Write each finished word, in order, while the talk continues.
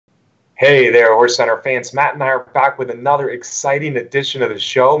Hey there, HorseCenter fans. Matt and I are back with another exciting edition of the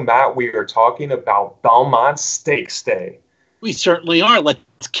show. Matt, we are talking about Belmont Stakes Day. We certainly are.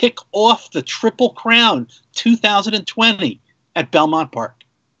 Let's kick off the Triple Crown 2020 at Belmont Park.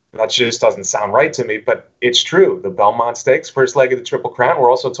 That just doesn't sound right to me, but it's true. The Belmont Stakes, first leg of the Triple Crown.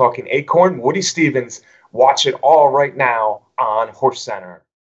 We're also talking Acorn, Woody Stephens. Watch it all right now on HorseCenter.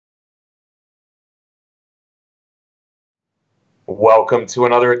 Welcome to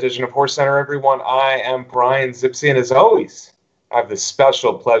another edition of HorseCenter, everyone. I am Brian Zipsy, and as always, I have the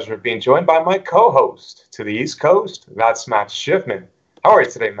special pleasure of being joined by my co-host to the East Coast. That's Matt Schiffman. How are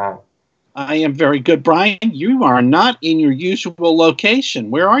you today, Matt? I am very good, Brian. You are not in your usual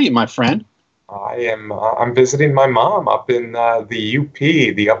location. Where are you, my friend? I'm visiting my mom up in the UP,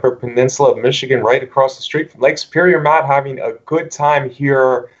 the Upper Peninsula of Michigan, right across the street from Lake Superior. Matt, having a good time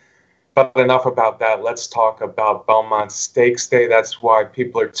here. But enough about that. Let's talk about Belmont Stakes Day. That's why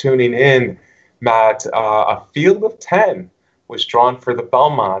people are tuning in. Matt, a field of 10 was drawn for the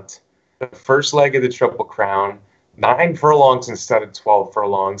Belmont, the first leg of the Triple Crown, 9 furlongs instead of 12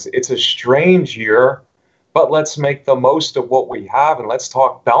 furlongs. It's a strange year, but let's make the most of what we have, and let's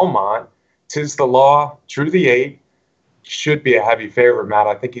talk Belmont. 'Tis the law, drew the 8, should be a heavy favorite, Matt.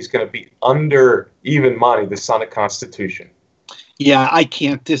 I think he's going to be under even money, the son of Constitution. Yeah, I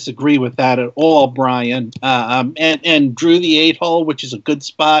can't disagree with that at all, Brian. And drew the 8-hole, which is a good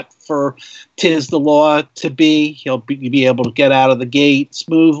spot for 'Tis the Law to be. He'll be able to get out of the gate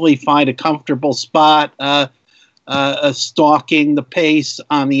smoothly, find a comfortable spot, stalking the pace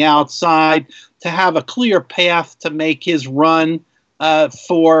on the outside, to have a clear path to make his run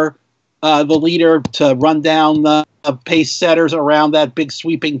for the leader to run down the pace setters around that big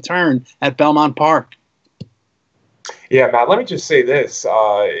sweeping turn at Belmont Park. Yeah, Matt, let me just say this.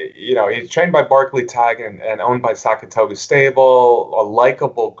 He's trained by Barkley Tag and owned by Sakatoga Stable, a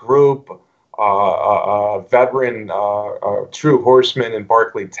likable group, a veteran, true horseman in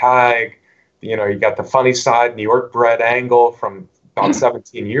Barkley Tag. You know, you got the funny side, New York bred angle from about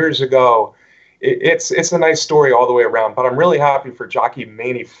 17 years ago. It's a nice story all the way around, but I'm really happy for jockey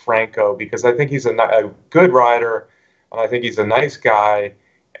Manny Franco because I think he's a good rider, and I think he's a nice guy.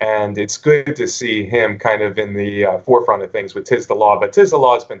 And it's good to see him kind of in the forefront of things with 'Tis the Law. But 'Tis the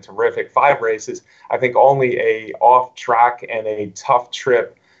Law has been terrific. 5 races. I think only a off track and a tough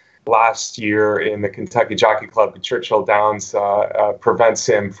trip last year in the Kentucky Jockey Club at Churchill Downs prevents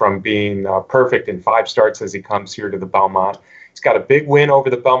him from being perfect in 5 starts as he comes here to the Belmont. He's got a big win over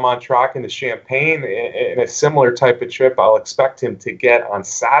the Belmont track in the Champaign in a similar type of trip I'll expect him to get on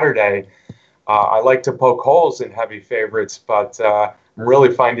Saturday. I like to poke holes in heavy favorites, but I'm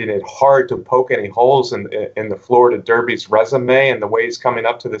really finding it hard to poke any holes in the Florida Derby's resume and the way he's coming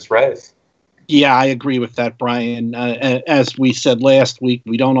up to this race. Yeah, I agree with that, Brian. As we said last week,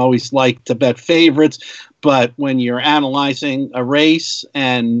 we don't always like to bet favorites, but when you're analyzing a race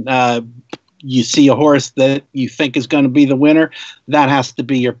and you see a horse that you think is going to be the winner, that has to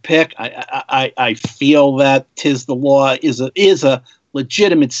be your pick. I feel that 'Tis the Law is a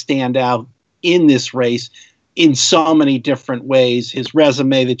legitimate standout in this race in so many different ways. His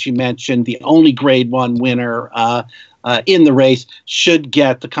resume that you mentioned, the only Grade 1 winner in the race, should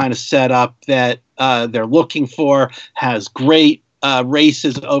get the kind of setup that they're looking for, has great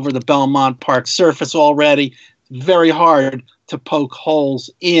races over the Belmont Park surface already. Very hard to poke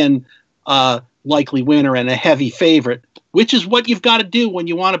holes in likely winner and a heavy favorite, which is what you've got to do when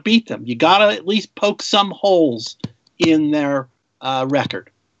you want to beat them. You got to at least poke some holes in their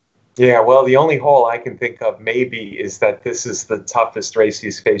record. Yeah, well, the only hole I can think of maybe is that this is the toughest race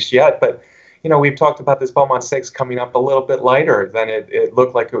he's faced yet. But, you know, we've talked about this Belmont Stakes coming up a little bit lighter than it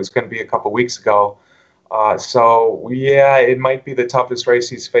looked like it was going to be a couple weeks ago. So, yeah, it might be the toughest race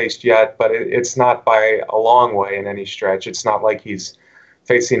he's faced yet, but it's not by a long way in any stretch. It's not like he's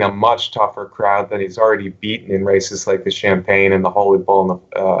facing a much tougher crowd than he's already beaten in races like the Champaign and the Holy Bull and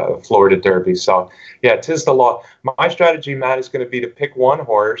the Florida Derby. So, yeah, 'Tis the Law. My strategy, Matt, is going to be to pick one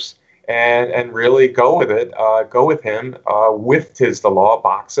horse and really go with it, go with him with 'Tis the Law,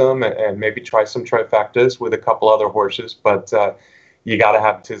 box him, and maybe try some trifectas with a couple other horses. But you got to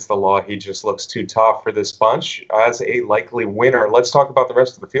have 'Tis the Law. He just looks too tough for this bunch as a likely winner. Let's talk about the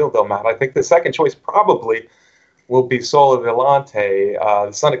rest of the field, though, Matt. I think the second choice probably will be Solo Volante,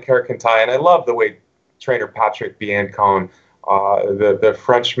 the son of Caracantay. And I love the way trainer Patrick Biancone, the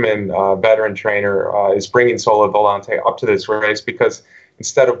Frenchman veteran trainer, is bringing Solo Volante up to this race, because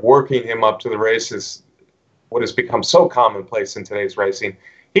instead of working him up to the races, what has become so commonplace in today's racing,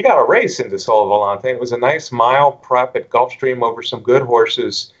 he got a race into Solo Volante. It was a nice mile prep at Gulfstream over some good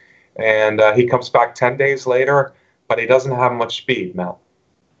horses, and he comes back 10 days later, but he doesn't have much speed now.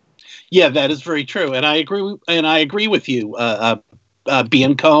 Yeah, that is very true, and I agree. And I agree with you.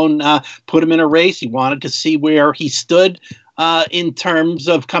 Biancone put him in a race. He wanted to see where he stood in terms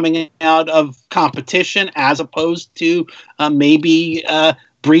of coming out of competition, as opposed to maybe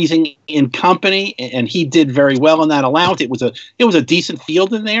breezing in company. And he did very well in that allowance. It was a decent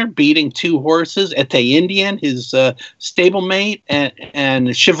field in there, beating two horses, Ete Indian, his stablemate,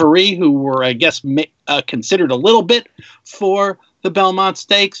 and Chivalry, who were, I guess, considered a little bit for the Belmont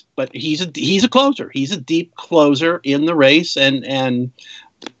Stakes, but he's a closer. He's a deep closer in the race, and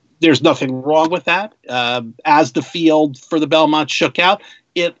there's nothing wrong with that. As the field for the Belmont shook out,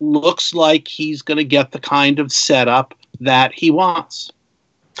 it looks like he's going to get the kind of setup that he wants.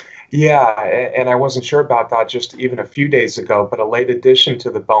 Yeah, and I wasn't sure about that just even a few days ago, but a late addition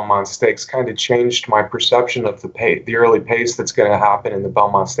to the Belmont Stakes kind of changed my perception of the early pace that's going to happen in the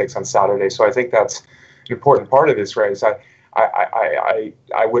Belmont Stakes on Saturday. So I think that's an important part of this race.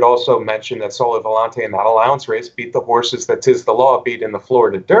 I would also mention that Sole Volante in that allowance race beat the horses that Tiz the Law beat in the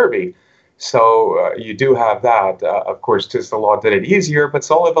Florida Derby. So you do have that. Of course, Tiz the Law did it easier, but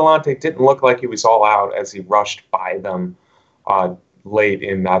Sole Volante didn't look like he was all out as he rushed by them late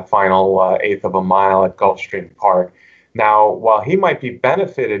in that final eighth of a mile at Gulfstream Park. Now, while he might be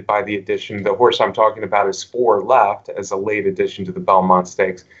benefited by the addition, the horse I'm talking about is 4 Left as a late addition to the Belmont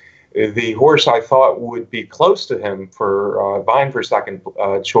Stakes. The horse I thought would be close to him for vying for second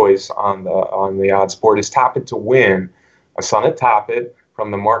choice on the odds board is Tappet to Win, a son of Tappet from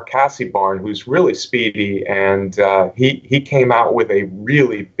the Mark Casse barn, who's really speedy, and he came out with a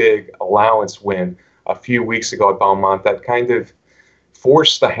really big allowance win a few weeks ago at Belmont that kind of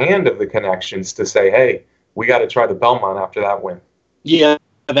forced the hand of the connections to say, hey, we got to try the Belmont after that win. Yeah,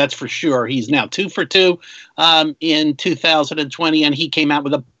 that's for sure. He's now 2 for 2 in 2020, and he came out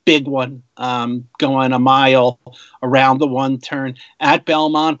with a big one, going a mile around the one turn at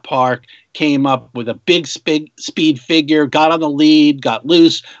Belmont Park, came up with a big speed figure, got on the lead, got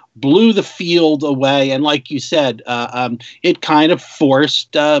loose, blew the field away. And like you said, it kind of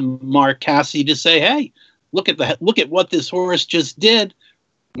forced Mark Casse to say, hey, look at what this horse just did.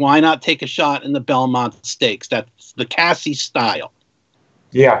 Why not take a shot in the Belmont Stakes? That's the Casse style.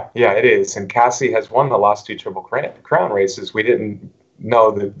 Yeah, it is. And Casse has won the last 2 Triple Crown races. We didn't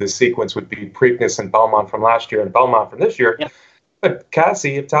know that the sequence would be Preakness and Belmont from last year and Belmont from this year. Yeah. But Casse,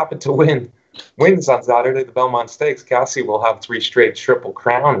 if Tappet to Win wins on Saturday, the Belmont Stakes, Casse will have 3 straight Triple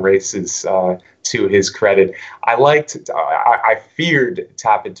Crown races to his credit. I feared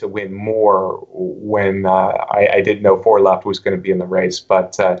Tappet to Win more when I didn't know 4 Left was going to be in the race,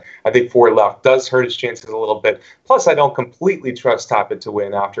 but I think 4 Left does hurt his chances a little bit. Plus, I don't completely trust Tappet to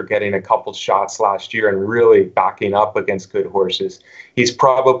Win after getting a couple shots last year and really backing up against good horses. He's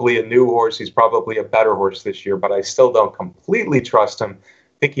probably a new horse. He's probably a better horse this year, but I still don't completely trust him.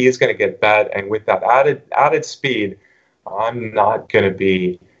 I think he is going to get bet, and with that added speed, I'm not going to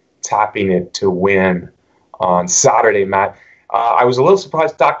be tapping it to win on Saturday, Matt. I was a little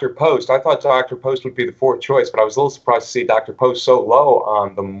surprised Dr. Post. I thought Dr. Post would be the 4th choice, but I was a little surprised to see Dr. Post so low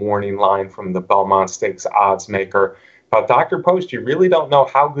on the morning line from the Belmont Stakes odds maker. But Dr. Post, you really don't know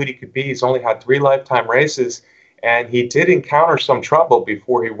how good he could be. He's only had 3 lifetime races, and he did encounter some trouble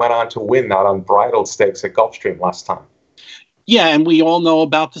before he went on to win that unbridled stakes at Gulfstream last time. Yeah, and we all know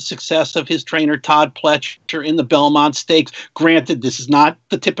about the success of his trainer, Todd Pletcher, in the Belmont Stakes. Granted, this is not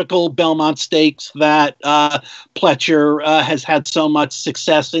the typical Belmont Stakes that Pletcher has had so much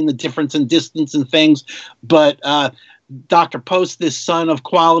success in, the difference in distance and things. But Dr. Post, this son of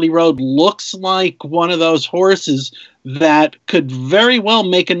Quality Road, looks like one of those horses that could very well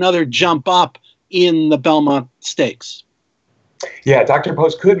make another jump up in the Belmont Stakes. Yeah, Dr.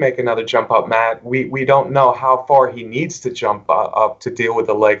 Post could make another jump up, Matt. We don't know how far he needs to jump up to deal with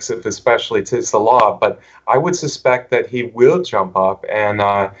the likes of especially Tiz the Law, but I would suspect that he will jump up, and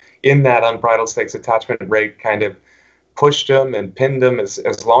in that unbridled stakes attachment rate kind of pushed him and pinned him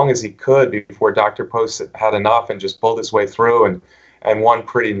as long as he could before Dr. Post had enough and just pulled his way through and won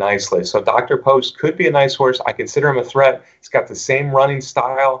pretty nicely. So Dr. Post could be a nice horse. I consider him a threat. He's got the same running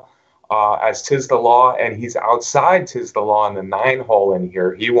style as Tiz the Law, and he's outside Tiz the Law in the 9-hole in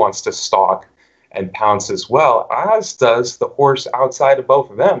here. He wants to stalk and pounce as well, as does the horse outside of both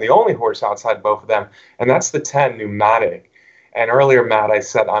of them, the only horse outside of both of them, and that's the 10 Pneumatic. And earlier, Matt, I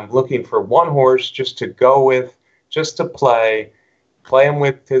said I'm looking for one horse just to go with, just to play him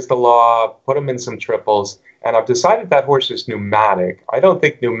with Tiz the Law, put him in some triples, and I've decided that horse is Pneumatic. I don't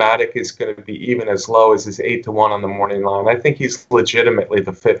think Pneumatic is going to be even as low as his 8-1 on the morning line. I think he's legitimately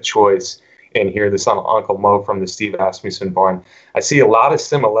the 5th choice in here, the son of Uncle Mo from the Steve Asmussen barn. I see a lot of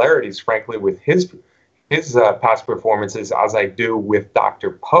similarities, frankly, with his his past performances as I do with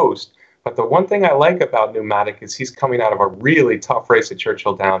Dr. Post. But the one thing I like about Pneumatic is he's coming out of a really tough race at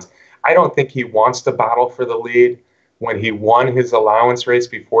Churchill Downs. I don't think he wants to battle for the lead. When he won his allowance race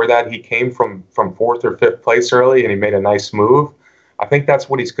before that, he came from fourth or fifth place early, and he made a nice move. I think that's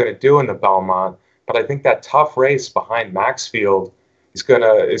what he's going to do in the Belmont. But I think that tough race behind Maxfield is going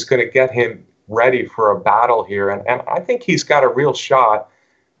to get him ready for a battle here. And I think he's got a real shot.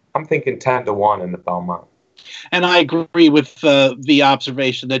 I'm thinking 10-1 in the Belmont. And I agree with the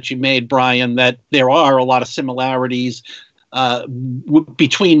observation that you made, Brian, that there are a lot of similarities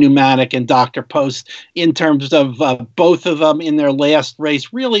between Pneumatic and Dr. Post in terms of both of them in their last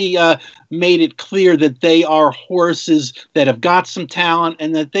race really made it clear that they are horses that have got some talent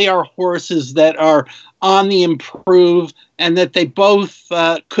and that they are horses that are on the improve and that they both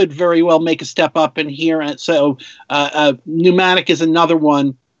could very well make a step up in here. And so Pneumatic is another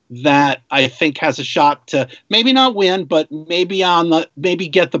one that I think has a shot to maybe not win, but maybe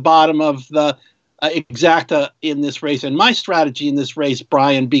get the bottom of the exacta in this race. And my strategy in this race,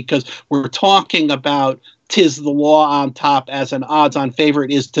 Brian, because we're talking about Tiz the Law on top as an odds-on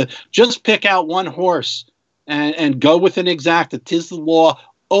favorite, is to just pick out one horse and go with an exacta. Tiz the Law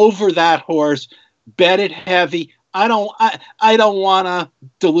over that horse, bet it heavy. I don't want to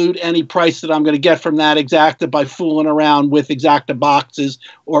dilute any price that I'm going to get from that exacta by fooling around with exacta boxes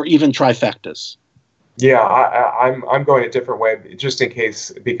or even trifectas. Yeah, I'm going a different way just in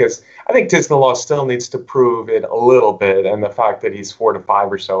case, because I think Tiz the Law still needs to prove it a little bit, and the fact that he's 4 to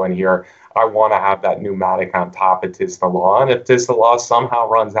 5 or so in here, I want to have that Pneumatic on top of Tiz the Law, and if Tiz the Law somehow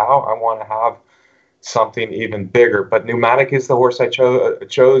runs out, I want to have something even bigger. But Pneumatic is the horse I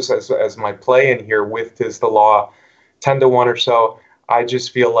chose as my play in here with Tiz the Law, 10-1 or so. I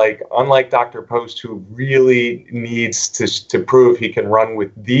just feel like, unlike Dr. Post, who really needs to prove he can run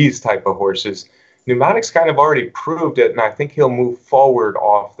with these type of horses, Pneumatic's kind of already proved it, and I think he'll move forward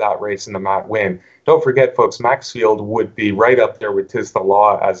off that race in the Matt win. Don't forget, folks, Maxfield would be right up there with Tiz the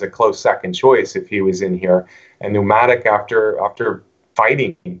Law as a close second choice if he was in here. And Pneumatic, after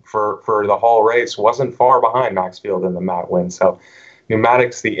fighting for the whole race, wasn't far behind Maxfield in the Matt win. So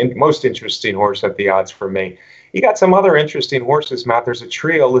Pneumatic's the most interesting horse at the odds for me. You got some other interesting horses, Matt. There's a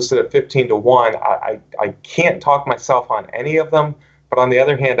trio listed at 15-1. I can't talk myself on any of them, but on the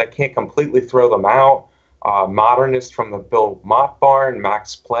other hand, I can't completely throw them out. Modernist from the Belmont barn,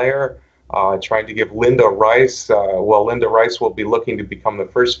 Max Player, trying to give Linda Rice. Linda Rice will be looking to become the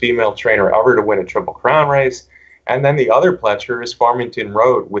first female trainer ever to win a Triple Crown race. And then the other Pletcher is Farmington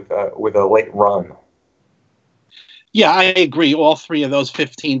Road with a late run. Yeah, I agree. All three of those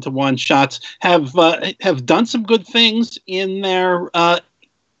 15-1 shots have done some good things in their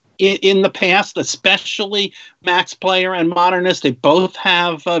in the past, especially Max Player and Modernist. They both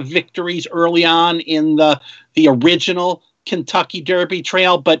have victories early on in the original Kentucky Derby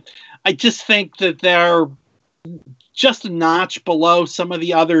Trail, but I just think that they're just a notch below some of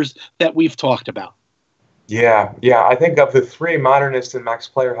the others that we've talked about. Yeah. I think of the three, Modernist and Max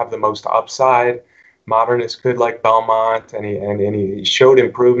Player have the most upside. Modernist could like Belmont, and he showed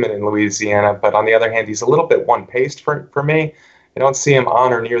improvement in Louisiana, but on the other hand, he's a little bit one-paced for me. I don't see him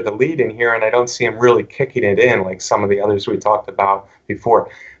on or near the lead in here, and I don't see him really kicking it in like some of the others we talked about before.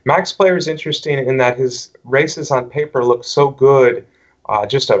 Max Player is interesting in that his races on paper look so good,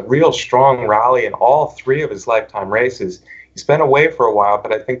 just a real strong rally in all three of his lifetime races. He's been away for a while,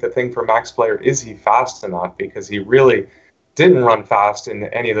 but I think the thing for Max Player is he fast enough, because he really didn't run fast in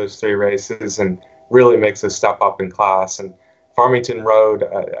any of those three races and really makes a step up in class. And Farmington Road,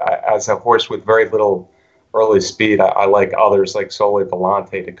 as a horse with very little early speed, I like others like Sole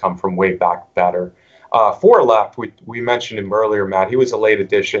Volante to come from way back better. 4 left, we mentioned him earlier, Matt. He was a late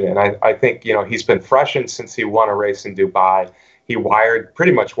addition, and I think he's been freshened since he won a race in Dubai. He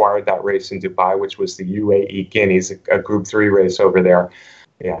pretty much wired that race in Dubai, which was the UAE Guineas, a Group 3 race over there.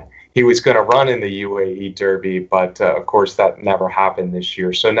 Yeah, he was going to run in the UAE Derby, but of course that never happened this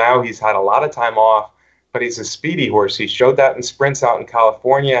year. So now he's had a lot of time off, but he's a speedy horse. He showed that in sprints out in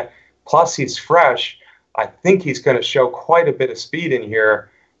California. Plus, he's fresh. I think he's going to show quite a bit of speed in here.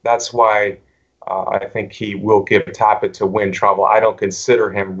 That's why I think he will give Tapit to win trouble. I don't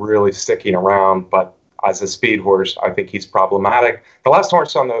consider him really sticking around, but as a speed horse, I think he's problematic. The last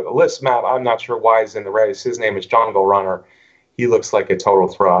horse on the list, Matt, I'm not sure why he's in the race. His name is Jungle Runner. He looks like a total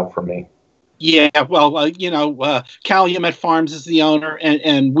throw-out for me. Yeah, well, Calumet Farms is the owner,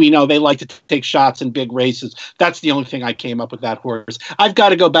 and we know they like to take shots in big races. That's the only thing I came up with that horse. I've got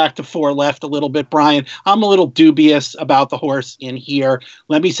to go back to 4 left a little bit, Brian. I'm a little dubious about the horse in here.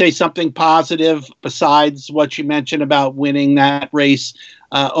 Let me say something positive besides what you mentioned about winning that race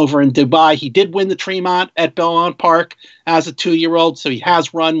over in Dubai. He did win the Tremont at Belmont Park as a 2-year-old, so he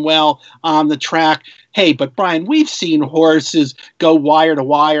has run well on the track. Hey, but Brian, we've seen horses go wire to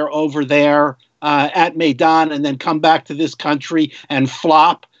wire over there at Maidan and then come back to this country and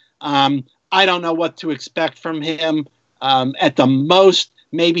flop. I don't know what to expect from him. At the most,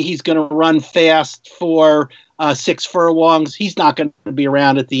 maybe he's going to run fast for 6 furlongs. He's not going to be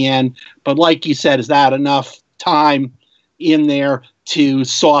around at the end. But like you said, is that enough time in there to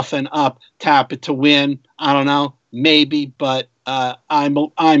soften up Tap It to Win? I don't know. Maybe, but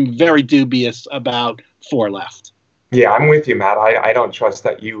I'm very dubious about 4 Left. Yeah, I'm with you, Matt. I don't trust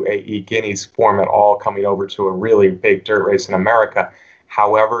that UAE Guineas form at all coming over to a really big dirt race in America.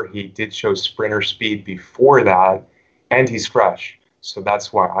 However, he did show sprinter speed before that, and he's fresh. So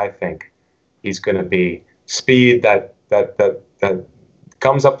that's why I think he's going to be speed that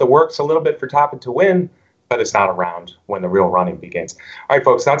comes up the works a little bit for Tap It to Win, but it's not around when the real running begins. All right,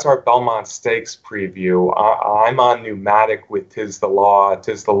 folks, that's our Belmont Stakes preview. I'm on pneumatic with Tis the Law.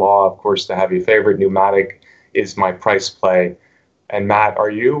 Tis the Law, of course, to have your favorite pneumatic is my price play. And Matt, are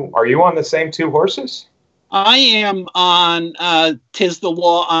you on the same 2 horses? I am on Tis the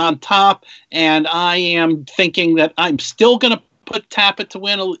Law on top, and I am thinking that I'm still going to put Tap It to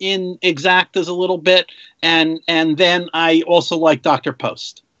Win in exactas a little bit, and then I also like Dr.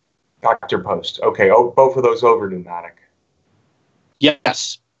 Post. Dr. Post. Okay, both of those over pneumatic.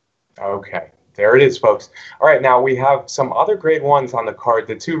 Yes. Okay, there it is, folks. All right, now we have some other grade 1s on the card.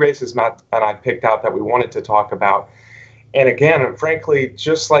 The 2 races Matt and I picked out that we wanted to talk about. And again, frankly,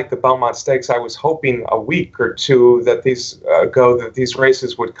 just like the Belmont Stakes, I was hoping a week or 2 that these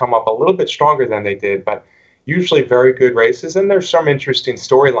races would come up a little bit stronger than they did, but usually very good races, and there's some interesting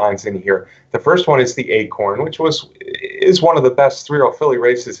storylines in here. The first one is the Acorn, which is one of the best 3-year-old filly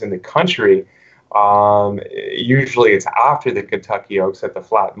races in the country. Usually it's after the Kentucky Oaks at the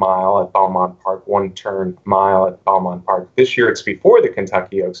Flat Mile at Belmont Park, 1-turn mile at Belmont Park. This year it's before the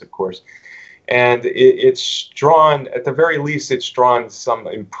Kentucky Oaks, of course. And it's drawn, at the very least, it's drawn some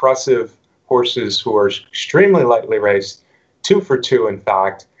impressive horses who are extremely lightly raced, 2 for 2, in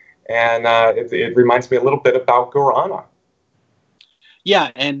fact. And it reminds me a little bit about Guarana.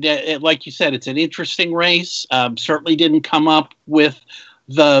 Yeah, and like you said, it's an interesting race. Certainly didn't come up with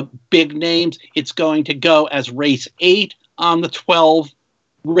the big names. It's going to go as race 8 on the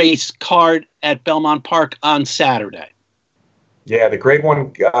 12-race card at Belmont Park on Saturday. Yeah, the grade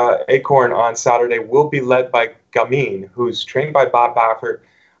 1 Acorn on Saturday will be led by Gamine, who's trained by Bob Baffert.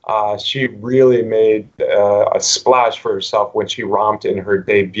 She really made a splash for herself when she romped in her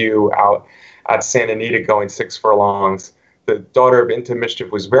debut out at Santa Anita going 6 furlongs. The daughter of Into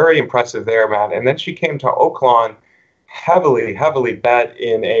Mischief was very impressive there, Matt. And then she came to Oaklawn, heavily bet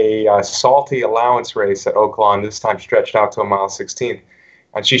in a salty allowance race at Oaklawn, this time stretched out to a mile 16th.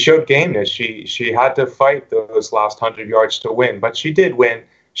 And she showed gameness. She had to fight those last 100 yards to win, but she did win.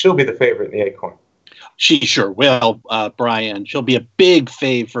 She'll be the favorite in the Acorn. She sure will, Brian. She'll be a big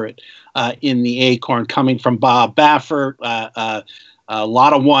favorite in the Acorn, coming from Bob Baffert. A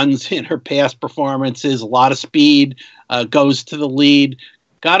lot of ones in her past performances, a lot of speed, goes to the lead.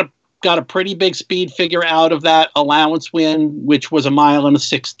 Got a pretty big speed figure out of that allowance win, which was a mile and a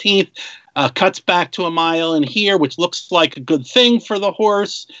 16th. Cuts back to a mile in here, which looks like a good thing for the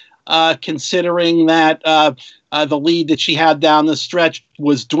horse, considering that the lead that she had down the stretch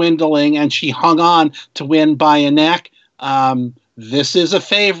was dwindling, and she hung on to win by a neck. This is a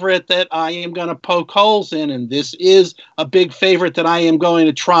favorite that I am going to poke holes in, and this is a big favorite that I am going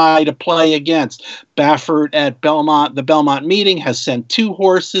to try to play against. Baffert at Belmont, the Belmont meeting, has sent 2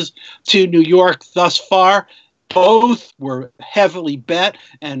 horses to New York thus far. Both were heavily bet,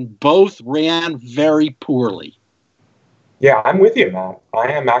 and both ran very poorly. Yeah, I'm with you, Matt.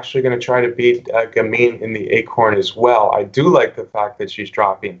 I am actually going to try to beat Gamine in the Acorn as well. I do like the fact that she's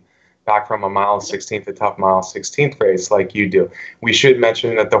dropping back from a mile 16th, a tough mile 16th race like you do. We should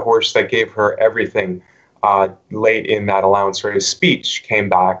mention that the horse that gave her everything late in that allowance race, Speech, came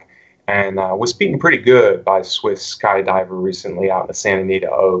back and was beaten pretty good by Swiss Skydiver recently out in the Santa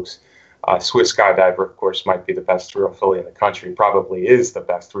Anita Oaks. Swiss Skydiver, of course, might be the best 3-year-old filly in the country, probably is the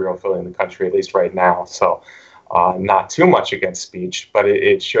best 3-year-old filly in the country, at least right now. So not too much against Speech, but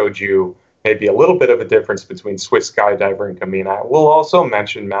it showed you maybe a little bit of a difference between Swiss Skydiver and Gamine. I will also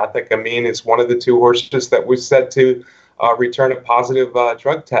mention, Matt, that Gamine is one of the 2 horses that was said to return a positive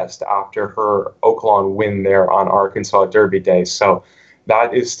drug test after her Oaklawn win there on Arkansas Derby Day. So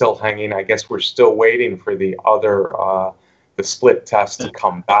that is still hanging. I guess we're still waiting for the other the split test to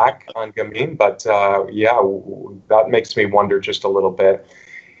come back on Gamine. But yeah, that makes me wonder just a little bit.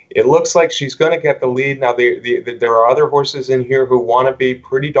 It looks like she's going to get the lead. Now, there are other horses in here who want to be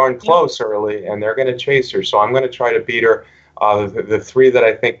pretty darn close early, and they're going to chase her. So I'm going to try to beat her. The three that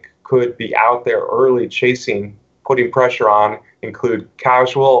I think could be out there early chasing, putting pressure on, include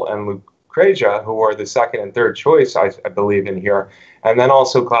Casual and Lucrezia, who are the second and third choice, I believe, in here. And then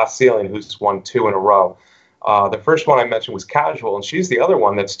also Glass Ceiling, who's won 2 in a row. The first one I mentioned was Casual, and she's the other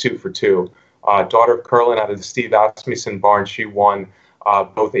one that's 2 for 2. Daughter of Curlin out of the Steve Asmussen barn. She won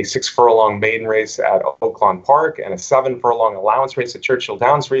both a 6-furlong maiden race at Oaklawn Park and a 7-furlong allowance race at Churchill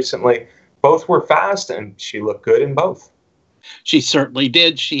Downs recently. Both were fast, and she looked good in both. She certainly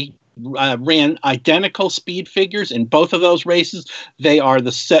did. She ran identical speed figures in both of those races. They are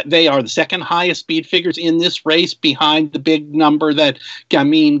the second highest speed figures in this race, behind the big number that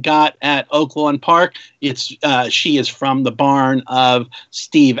Gamine got at Oaklawn Park. She is from the barn of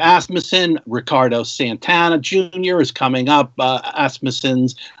Steve Asmussen. Ricardo Santana Jr. is coming up,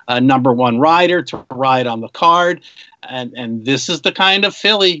 Asmussen's number 1 rider to ride on the card. And this is the kind of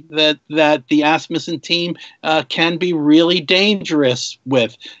filly that the Asmussen team can be really dangerous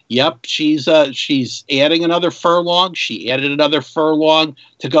with. Yep, she's adding another furlong. She added another furlong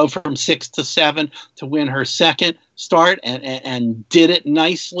to go from 6 to 7 to win her second start, and did it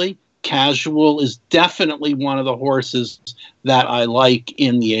nicely. Casual is definitely one of the horses that I like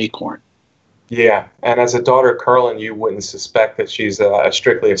in the Acorn. Yeah, and as a daughter of Curlin, you wouldn't suspect that she's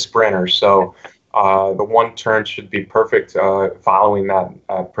strictly a sprinter. So the one turn should be perfect following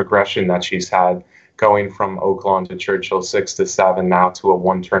that progression that she's had, going from Oaklawn to Churchill 6 to 7, now to a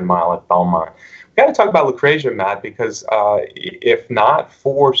 1-turn mile at Belmont. We've got to talk about Lucrezia, Matt, because if not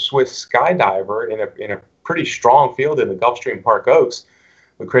for Swiss Skydiver in a pretty strong field in the Gulfstream Park Oaks,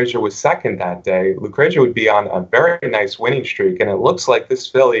 Lucrezia was second that day. Lucrezia would be on a very nice winning streak, and it looks like this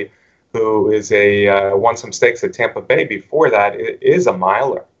filly, who is won some stakes at Tampa Bay before that, is a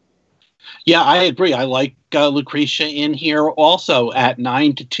miler. Yeah, I agree. I like Lucrezia in here also at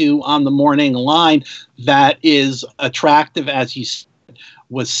 9-2 on the morning line. That is attractive, as you said.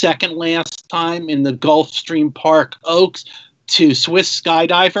 Was second last time in the Gulfstream Park Oaks to Swiss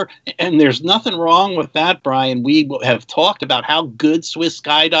Skydiver, and there's nothing wrong with that, Brian. We have talked about how good Swiss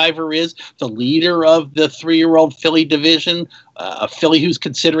Skydiver is, the leader of the 3-year-old filly division, a filly who's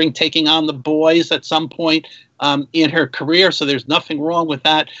considering taking on the boys at some point in her career. So there's nothing wrong with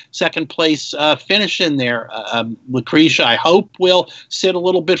that second place finish in there. Lucrezia, I hope, will sit a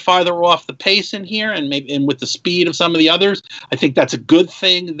little bit farther off the pace in here, and with the speed of some of the others, I think that's a good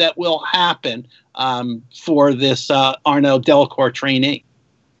thing that will happen for this Arnaud Delacour trainee.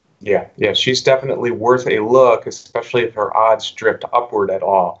 Yeah, she's definitely worth a look, especially if her odds drift upward at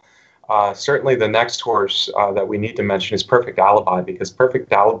all. Certainly the next horse that we need to mention is Perfect Alibi, because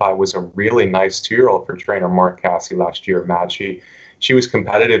Perfect Alibi was a really nice 2-year-old for trainer Mark Casse last year, Matt. She was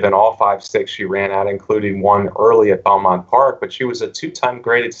competitive in all 5 stakes she ran at, including one early at Belmont Park, but she was a 2-time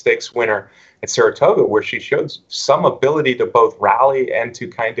graded stakes winner at Saratoga, where she showed some ability to both rally and to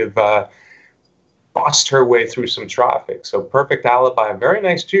kind of bust her way through some traffic. So Perfect Alibi, a very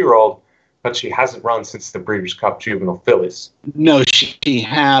nice 2-year-old, but she hasn't run since the Breeders' Cup Juvenile Fillies. No, she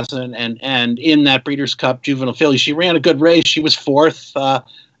hasn't. And in that Breeders' Cup Juvenile Fillies, she ran a good race. She was 4th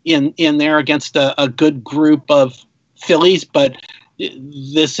in there against a good group of fillies, but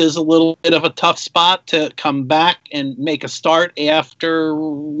this is a little bit of a tough spot to come back and make a start after,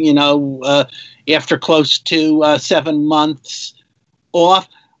 after close to 7 months off.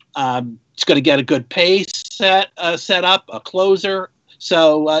 It's going to get a good pace set up, a closer.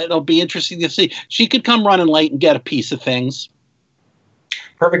 So it'll be interesting to see. She could come running late and get a piece of things.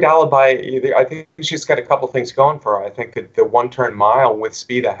 Perfect Alibi, I think she's got a couple things going for her. I think that the 1-turn mile with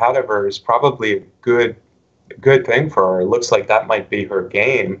speed ahead of her is probably a good thing for her. It looks like that might be her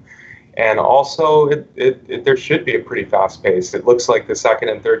game. And also, there should be a pretty fast pace. It looks like the second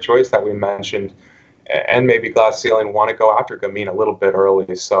and third choice that we mentioned, and maybe Glass Ceiling, want to go after Gamine a little bit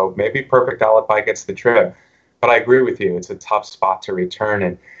early. So maybe Perfect Alibi gets the trip. But I agree with you. It's a tough spot to return.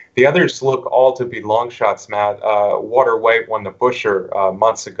 And the others look all to be long shots, Matt. Water White won the Busher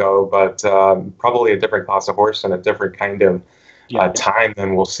months ago, but probably a different class of horse and a different kind of time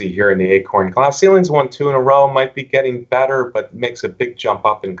than we'll see here in the Acorn. Glass Ceiling's won 2 in a row, might be getting better, but makes a big jump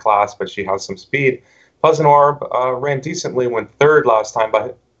up in class, but she has some speed. Pleasant Orb ran decently, went 3rd last time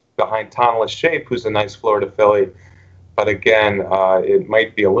behind Tonless Shape, who's a nice Florida filly. But again, it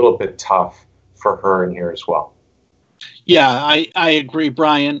might be a little bit tough for her in here as well. Yeah, I agree,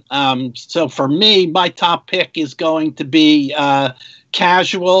 Brian. So for me, my top pick is going to be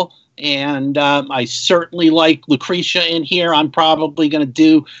Casual, And I certainly like Lucretia in here. I'm probably going to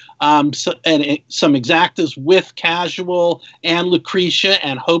do some exactas with Casual and Lucretia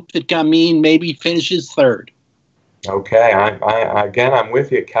and hope that Gamine maybe finishes third. Okay, I'm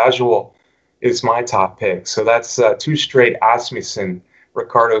with you. Casual is my top pick. So that's two straight Asmussen,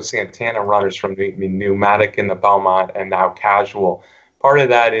 Ricardo Santana runners from the Pneumatic in the Belmont, and now Casual. Part of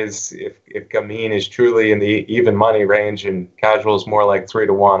that is if Gamine is truly in the even money range and Casual is more like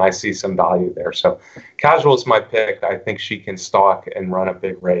 3-1, I see some value there. So Casual is my pick. I think she can stalk and run a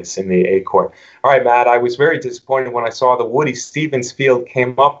big race in the Acorn. All right, Matt, I was very disappointed when I saw the Woody Stephens field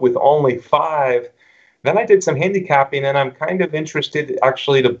came up with only 5. Then I did some handicapping, and I'm kind of interested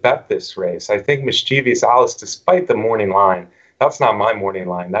actually to bet this race. I think Mischievous Alice, despite the morning line, that's not my morning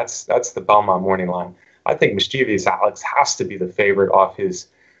line. That's the Belmont morning line. I think Mischievous Alex has to be the favorite off his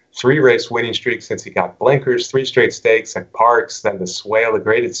 3-race winning streak since he got blinkers, 3 straight stakes at Parks. Then the Swale, the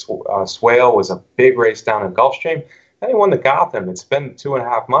graded Swale, was a big race down in Gulfstream. Then he won the Gotham. It's been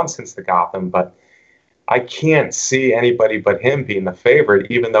 2.5 months since the Gotham, but I can't see anybody but him being the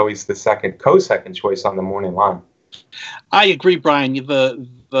favorite, even though he's the co-second choice on the morning line. I agree, Brian. The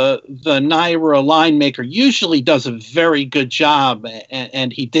Naira line maker usually does a very good job,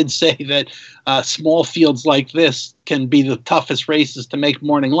 and he did say that small fields like this can be the toughest races to make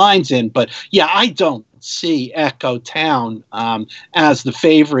morning lines in. But yeah, I don't see Echo Town as the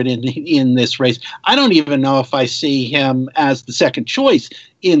favorite in this race. I don't even know if I see him as the second choice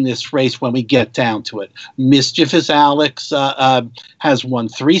in this race when we get down to it. Mischievous Alex has won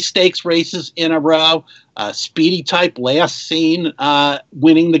 3 stakes races in a row. Speedy Type last seen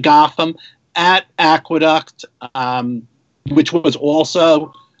winning the Gotham at Aqueduct, which was a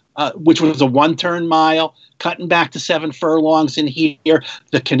 1-turn mile, cutting back to 7 furlongs in here.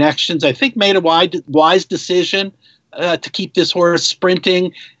 The Connections, I think, made a wise decision to keep this horse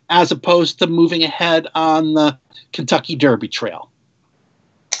sprinting as opposed to moving ahead on the Kentucky Derby trail.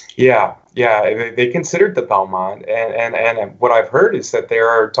 Yeah, they considered the Belmont, and what I've heard is that they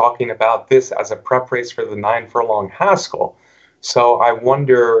are talking about this as a prep race for the 9-furlong Haskell. So I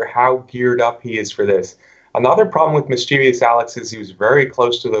wonder how geared up he is for this. Another problem with Mischievous Alex is he was very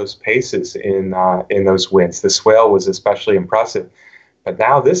close to those paces in those wins. The Swale was especially impressive, but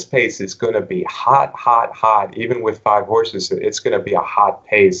now this pace is going to be hot. Even with 5 horses, it's going to be a hot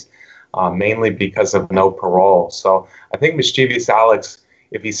pace, mainly because of no parole. So I think Mischievous Alex,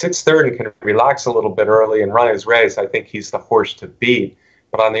 if he sits third and can relax a little bit early and run his race, I think he's the horse to beat.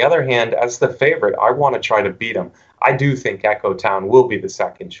 But on the other hand, as the favorite, I want to try to beat him. I do think Echo Town will be the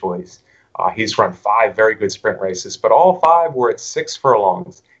second choice. He's run 5 very good sprint races, but all 5 were at 6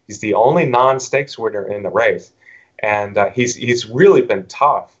 furlongs. He's the only non-stakes winner in the race. And he's really been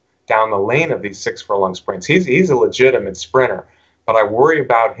tough down the lane of these 6 furlong sprints. He's a legitimate sprinter, but I worry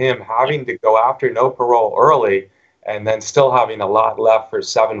about him having to go after no parole early and then still having a lot left for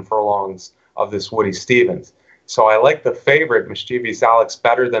 7 furlongs of this Woody Stephens. So I like the favorite, Mischievous Alex,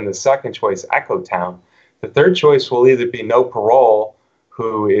 better than the second choice, Echo Town. The third choice will either be No Parole,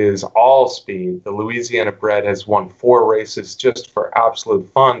 who is all speed. The Louisiana bred has won 4 races just for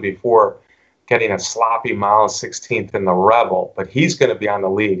absolute fun before getting a sloppy mile 16th in the Rebel. But he's going to be on the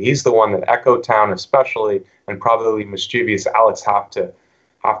lead. He's the one that Echo Town especially, and probably Mischievous Alex have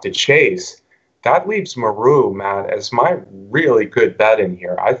to chase. That leaves Maru, Matt, as my really good bet in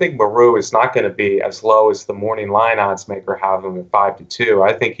here. I think Maru is not going to be as low as the morning line odds maker have him at 5-2.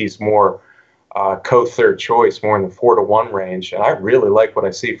 I think he's more co-third choice, more in the 4-1 range. And I really like what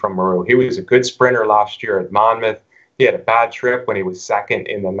I see from Maru. He was a good sprinter last year at Monmouth. He had a bad trip when he was second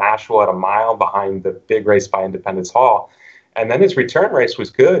in the Nashville at a mile behind the big race by Independence Hall. And then his return race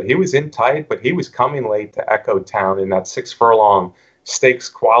was good. He was in tight, but he was coming late to Echo Town in that 6 furlong stakes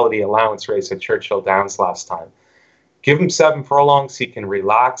quality allowance race at Churchill Downs last time. Give him 7 furlongs. He can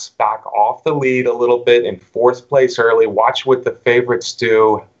relax back off the lead a little bit in 4th place early. Watch what the favorites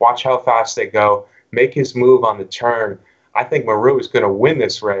do. Watch how fast they go. Make his move on the turn. I think Maru is going to win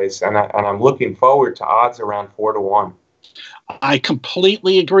this race, and I'm looking forward to odds around 4-1. I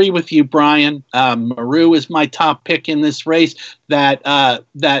completely agree with you, Brian. Maru is my top pick in this race. That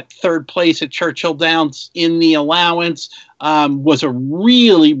 3rd place at Churchill Downs in the allowance was a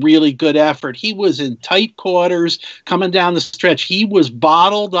really, really good effort. He was in tight quarters coming down the stretch. He was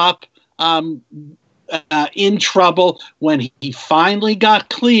bottled up in trouble. When he finally got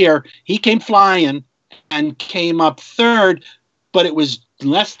clear, he came flying and came up 3rd, but it was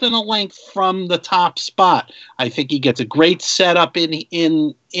less than a length from the top spot. I think he gets a great setup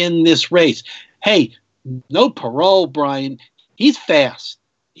in this race. Hey, No Parole, Brian. He's fast.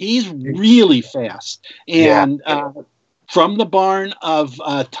 He's really fast. And from the barn of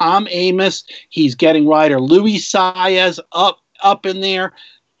Tom Amos. He's getting rider Luis Saez up in there.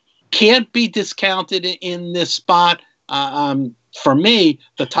 Can't be discounted in this spot. For me,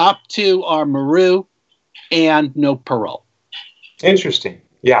 the top two are Maru and No Parole. Interesting.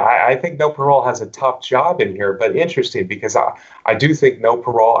 Yeah, I think No Parole has a tough job in here, but interesting because I do think No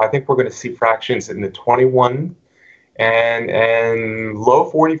Parole, I think we're going to see fractions in the 21 and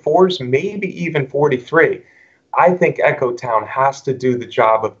low 44s, maybe even 43. I think Echo Town has to do the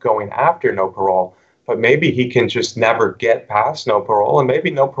job of going after No Parole, but maybe he can just never get past No Parole, and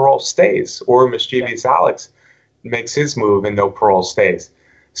maybe No Parole stays, or Mischievous Alex makes his move and No Parole stays.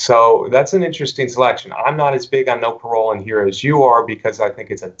 So that's an interesting selection. I'm not as big on No Parole in here as you are because I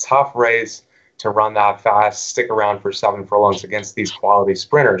think it's a tough race to run that fast, stick around for 7 furlongs against these quality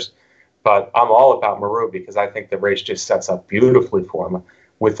sprinters. But I'm all about Maru because I think the race just sets up beautifully for him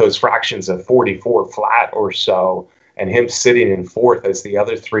with those fractions of 44 flat or so and him sitting in fourth as the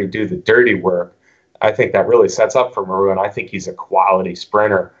other three do the dirty work. I think that really sets up for Maru, and I think he's a quality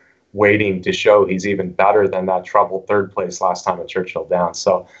sprinter waiting to show he's even better than that troubled third place last time at Churchill Downs.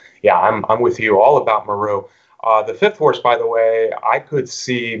 So, yeah, I'm with you all about Maru. The fifth horse, by the way, I could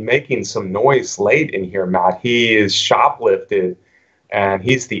see making some noise late in here, Matt. He is shoplifted, and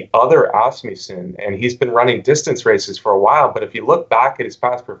he's the other Asmussen, and he's been running distance races for a while. But if you look back at his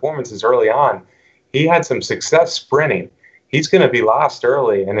past performances early on, he had some success sprinting. He's going to be last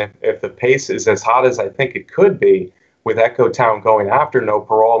early, and if the pace is as hot as I think it could be, with Echo Town going after No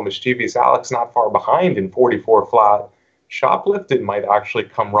Parole, Mischievous Alex not far behind in 44 flat, shoplifted might actually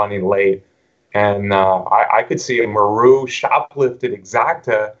come running late. And I could see a Maru shoplifted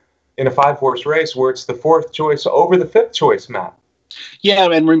exacta in a 5-horse race where it's the 4th choice over the 5th choice, Matt. Yeah,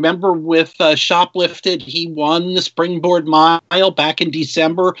 and remember with Shoplifted, he won the Springboard Mile back in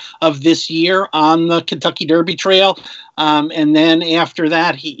December of this year on the Kentucky Derby Trail. And then after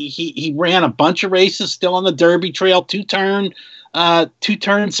that, he ran a bunch of races still on the Derby Trail, two-turn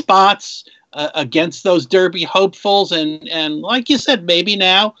spots against those Derby hopefuls. And like you said, maybe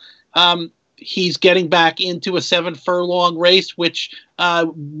now he's getting back into a 7-furlong race, which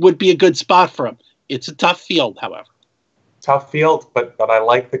would be a good spot for him. It's a tough field, however. Tough field, but I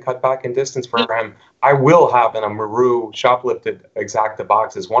like the cutback in distance for him. I will have in a Maru shoplifted exacta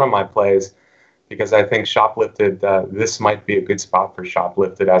box as one of my plays because I think shoplifted, this might be a good spot for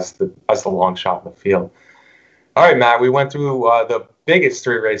shoplifted as the long shot in the field. All right, Matt, we went through the biggest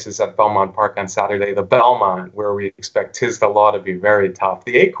 3 races at Belmont Park on Saturday. The Belmont, where we expect Tis the Law to be very tough.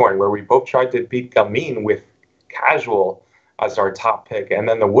 The Acorn, where we both tried to beat Gamine with Casual as our top pick. And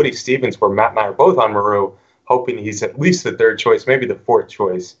then the Woody Stephens, where Matt and I are both on Maru, hoping he's at least the 3rd choice, maybe the 4th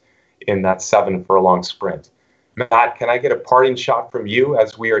choice in that 7-furlong sprint. Matt, can I get a parting shot from you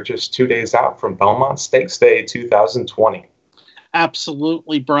as we are just 2 days out from Belmont Stakes Day 2020?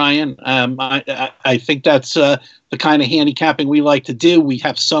 Absolutely, Brian. I think that's the kind of handicapping we like to do. We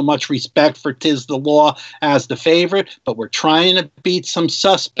have so much respect for Tis the Law as the favorite, but we're trying to beat some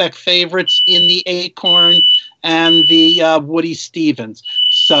suspect favorites in the Acorn and the Woody Stephens.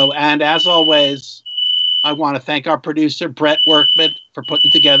 So, and as always, I want to thank our producer, Brett Workman, for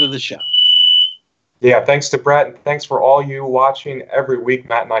putting together the show. Yeah, thanks to Brett, and thanks for all you watching every week,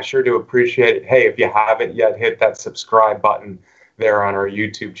 Matt, and I sure do appreciate it. Hey, if you haven't yet, hit that subscribe button there on our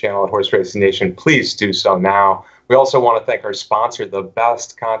YouTube channel at Horse Racing Nation. Please do so now. We also want to thank our sponsor, the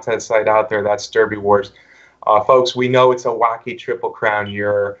best content site out there, that's Derby Wars. Folks, we know it's a wacky Triple Crown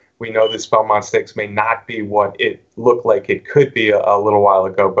year. We know this Belmont Stakes may not be what it looked like it could be a little while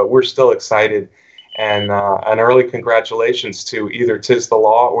ago, but we're still excited. And an early congratulations to either Tis the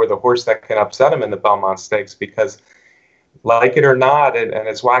Law or the horse that can upset him in the Belmont Stakes, because like it or not, and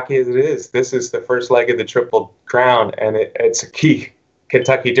as wacky as it is, this is the first leg of the Triple Crown, and it's a key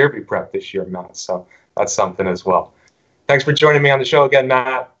Kentucky Derby prep this year, Matt. So that's something as well. Thanks for joining me on the show again,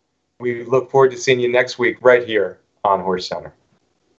 Matt. We look forward to seeing you next week right here on HorseCenter.